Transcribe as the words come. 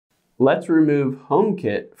Let's remove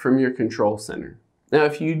HomeKit from your control center. Now,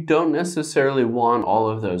 if you don't necessarily want all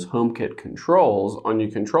of those HomeKit controls on your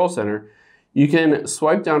control center, you can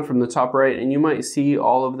swipe down from the top right and you might see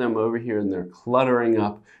all of them over here and they're cluttering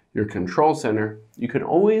up your control center. You can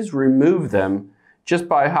always remove them just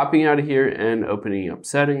by hopping out of here and opening up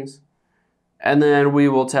settings. And then we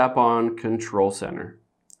will tap on control center.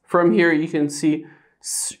 From here, you can see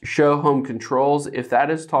show home controls. If that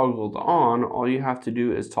is toggled on, all you have to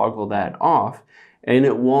do is toggle that off and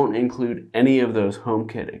it won't include any of those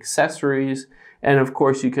HomeKit accessories. And of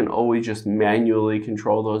course, you can always just manually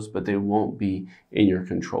control those, but they won't be in your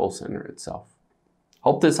control center itself.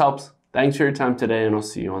 Hope this helps. Thanks for your time today, and I'll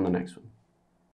see you on the next one.